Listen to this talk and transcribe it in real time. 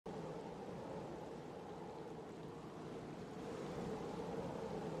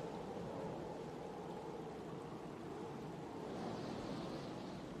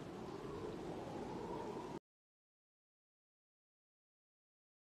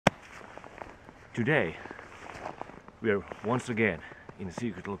Today we're once again in a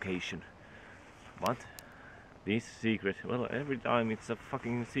secret location. But this secret, well, every time it's a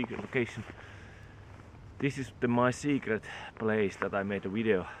fucking secret location. This is my secret place that I made a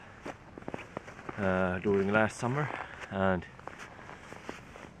video during last summer, and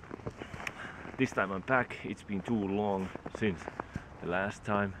this time I'm back. It's been too long since the last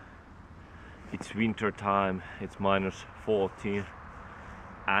time. It's winter time, it's minus 14,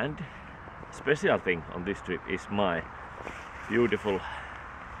 and special thing on this trip is my beautiful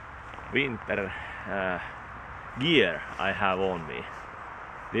winter gear I have on me.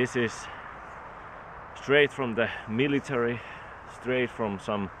 This is straight from the military, straight from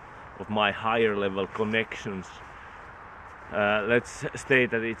some of my higher level connections. Let's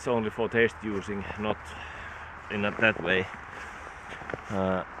state that it's only for test using, not in that way.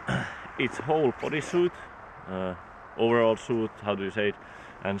 It's whole bodysuit, overall suit, how do you say it?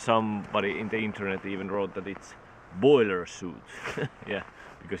 And somebody in the internet even wrote that it's boiler suit. Yeah,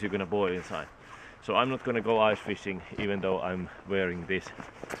 because you're gonna boil inside. So I'm not gonna go ice fishing even though I'm wearing this.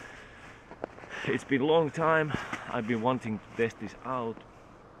 It's been a long time. I've been wanting to test this out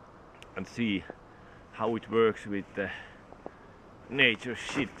and see how it works with the nature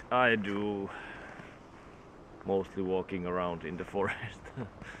shit I do, mostly walking around in the forest.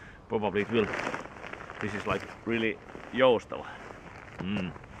 Probably it will. This is like really joustava.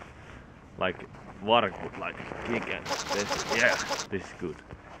 Like varkut, like kick and this. Yeah, this is good.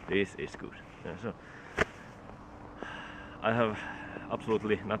 This is good. Yeah, so I have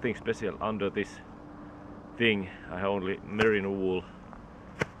absolutely nothing special under this thing. I have only merino wool,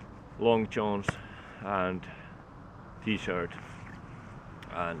 long johns and t-shirt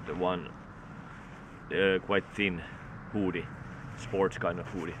and one quite thin hoodie, sports kind of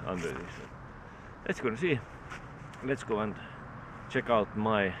hoodie under this. Let's go and see. Let's go and check out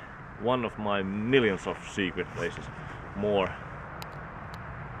one of my millions of secret places more,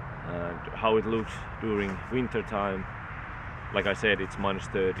 and how it looks during winter time. Like I said, it's minus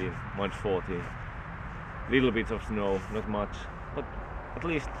 13, minus 14, little bit of snow, not much, but at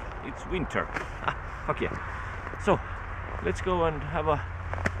least it's winter. Fuck yeah. So let's go and have a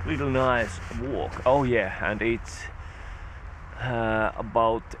little nice walk. Oh yeah, and it's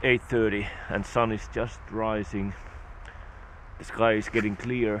about 8:30 and sun is just rising. The sky is getting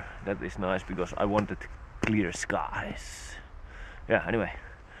clear. That is nice because I wanted clear skies. Yeah, anyway,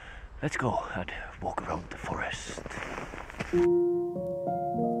 let's go and walk around the forest.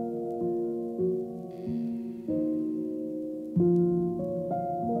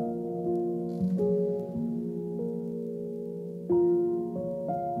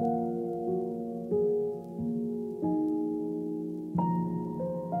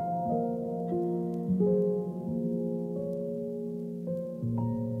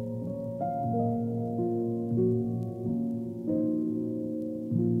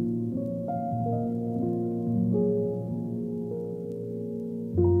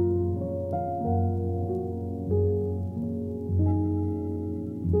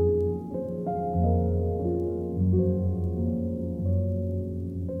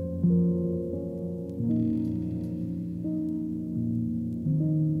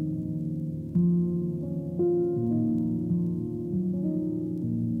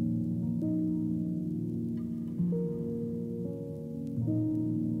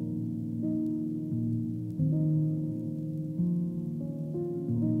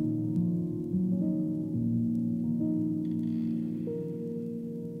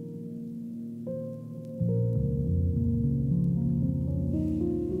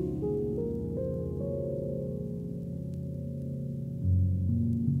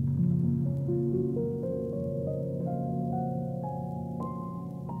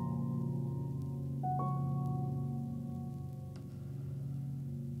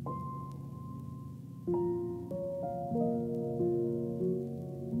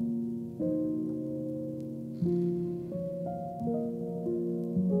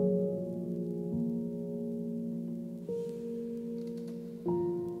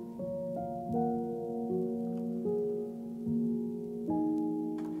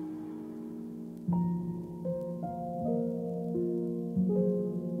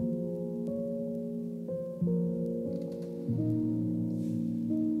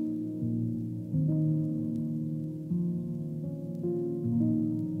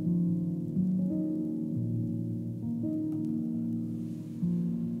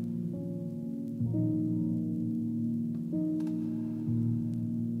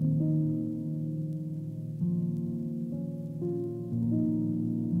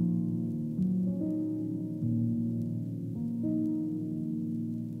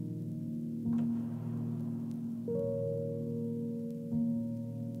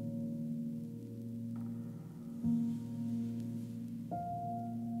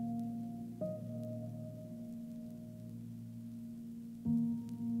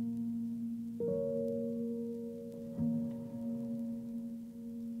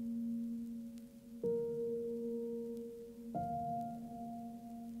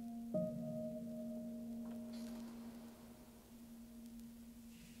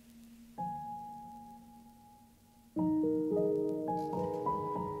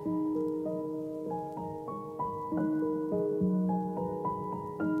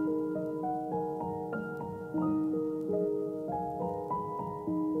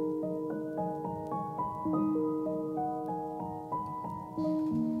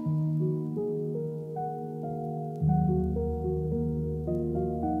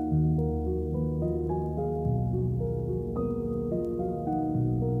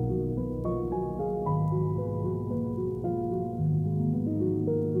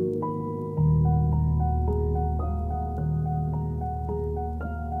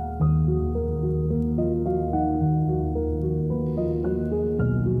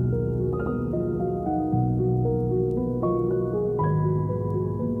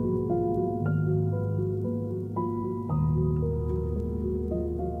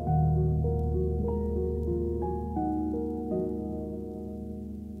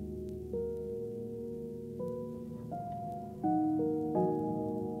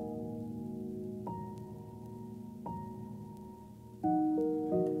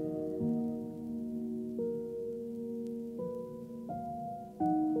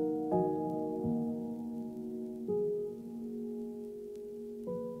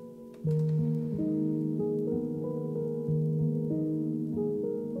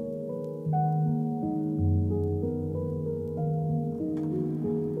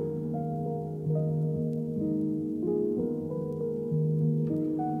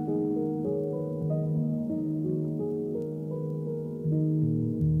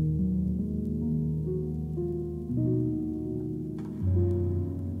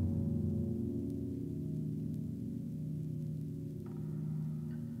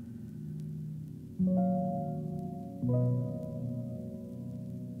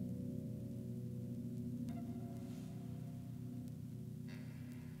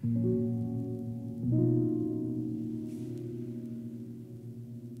 I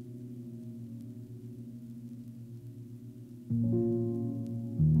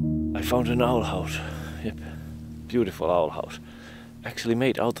found an owl house. Yep, beautiful owl house. Actually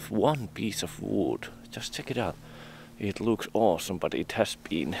made out of one piece of wood. Just check it out. It looks awesome, but it has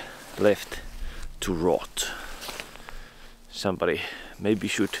been left to rot. Somebody maybe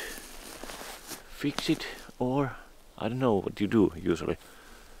should fix it, or I don't know what you do usually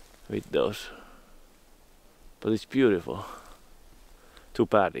with those. But it's beautiful. Too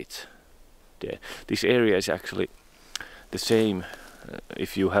bad it's dead. This area is actually the same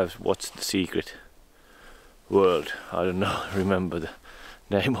if you have watched The Secret World. I don't know, remember the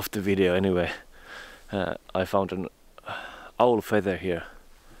name of the video anyway. I found an owl feather here.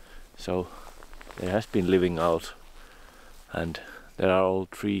 So there has been living owls, and there are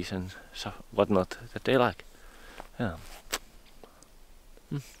old trees and whatnot that they like. Yeah.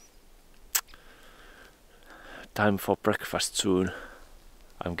 Time for breakfast soon.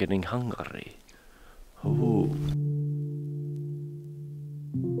 I'm getting hungry. Ooh.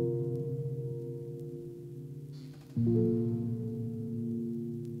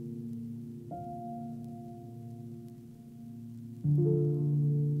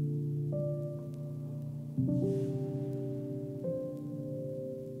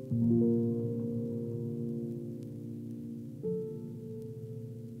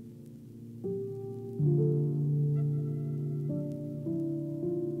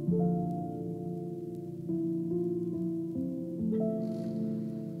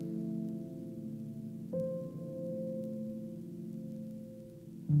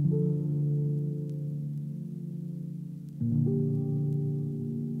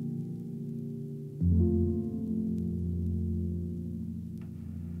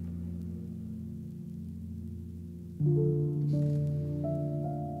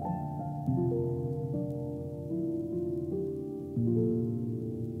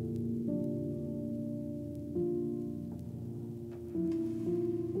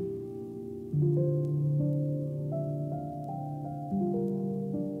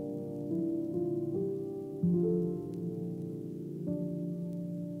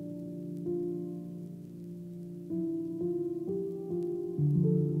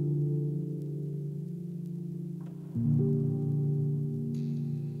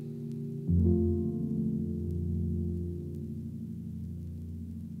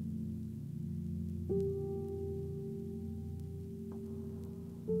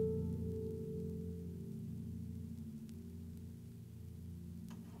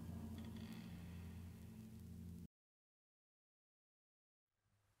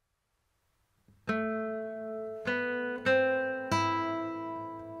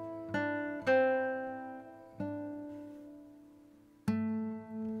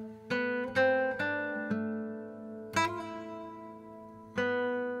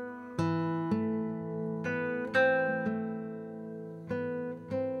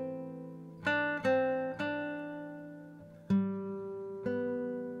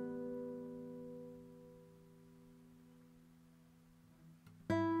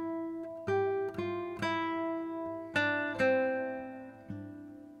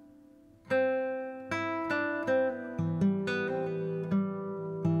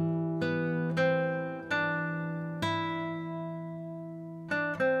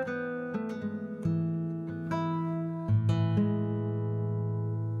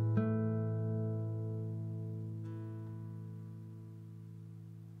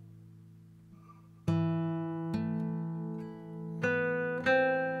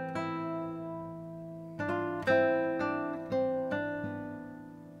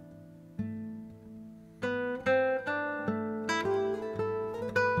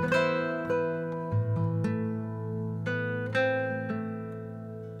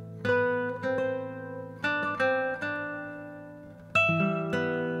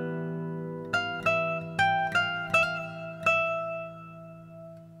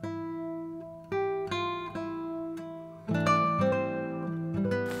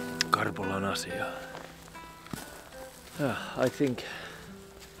 I think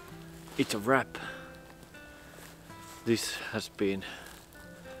it's a wrap. This has been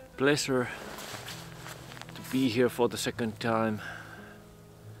a pleasure to be here for the second time.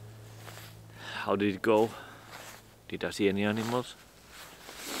 How did it go? Did I see any animals?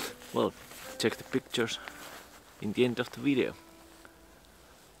 Well, check the pictures in the end of the video.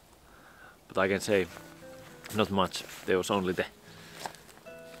 But I can say not much. There was only the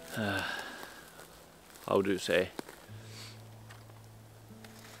how do you say,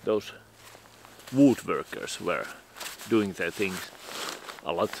 those woodworkers were doing their things.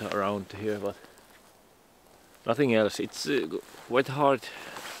 a lot around here, but nothing else. It's quite hard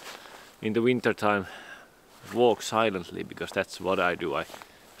in the winter time walk silently, because that's what I do. I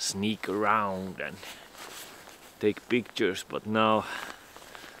sneak around and take pictures, but now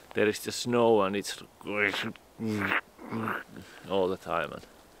there is the snow and it's all the time, and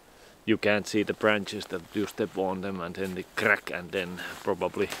you can't see the branches that you step on them and then they crack, and then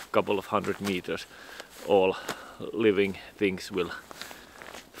probably a couple of 100 meters all living things will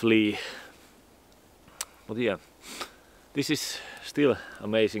flee. But yeah, this is still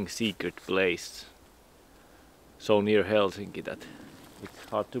amazing secret place, so near Helsinki that it's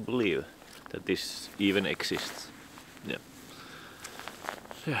hard to believe that this even exists.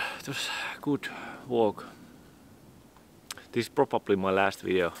 Yeah, it was a good walk. This is probably my last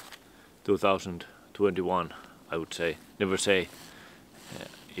video 2021, I would say. Never say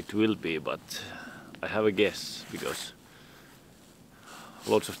it will be, but I have a guess, because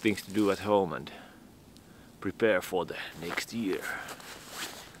lots of things to do at home and prepare for the next year.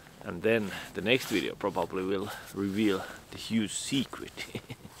 And then the next video probably will reveal the huge secret.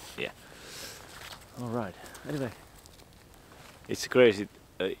 Yeah. Alright, anyway. It's crazy.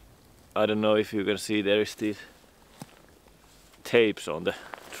 I don't know if you can see, there is these tapes on the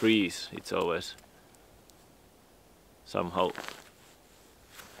trees. It's always somehow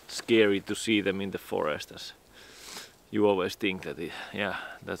scary to see them in the forest, as you always think that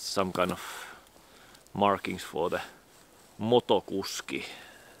that's some kind of markings for the motokuski,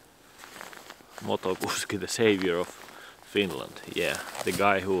 the savior of Finland. Yeah, the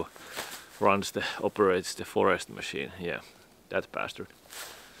guy who operates the forest machine. Yeah, that bastard.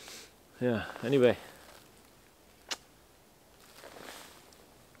 Yeah, anyway.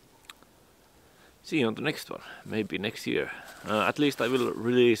 See you on the next one, maybe next year. At least I will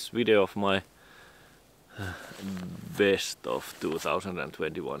release video of my best of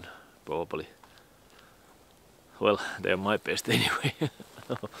 2021, probably. Well, they're my best anyway.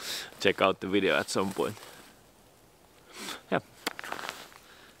 Check out the video at some point. Yeah.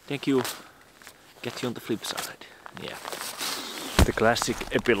 Thank you. Catch you on the flip side. Yeah. The classic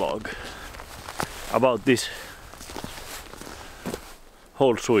epilogue about this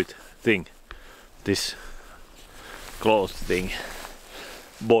whole suit thing. This cloth thing,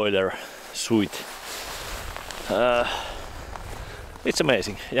 boiler suit. It's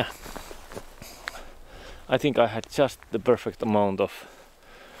amazing, yeah. I think I had just the perfect amount of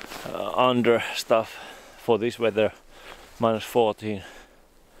under stuff for this weather, -14.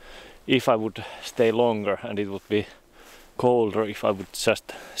 If I would stay longer and it would be colder, if I would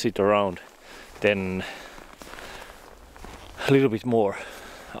just sit around, then a little bit more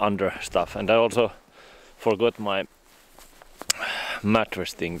under stuff. And I also forgot my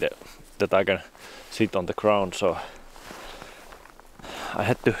mattress thing that I can sit on the ground, so I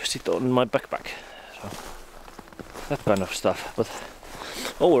had to sit on my backpack. So that kind of stuff. But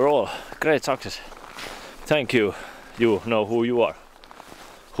overall, great success. Thank you. You know who you are,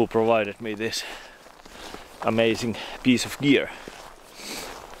 who provided me this amazing piece of gear.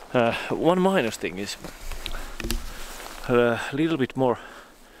 One minus thing is a little bit more,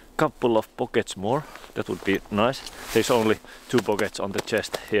 couple of pockets more. That would be nice. There's only 2 pockets on the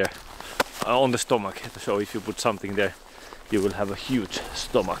chest here, on the stomach. So if you put something there, you will have a huge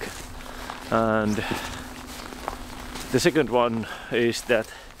stomach. And the second one is that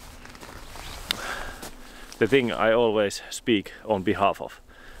the thing I always speak on behalf of,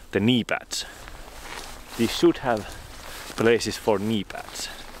 the knee pads. These should have places for knee pads.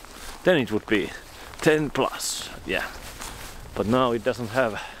 Then it would be 10+, yeah. But now it doesn't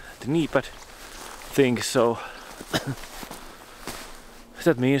have the knee pad thing, so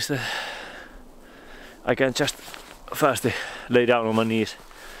that means that I can just fastly lay down on my knees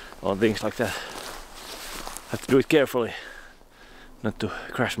on things like that. Have to do it carefully, not to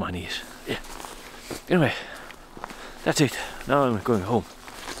crash my knees. Yeah. Anyway, that's it. Now I'm going home.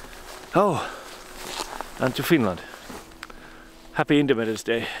 Oh, and to Finland. Happy Independence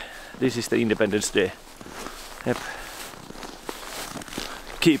Day. This is the Independence Day. Yep.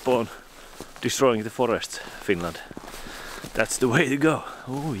 Keep on destroying the forests, Finland. That's the way to go.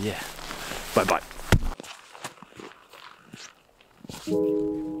 Oh yeah. Bye bye.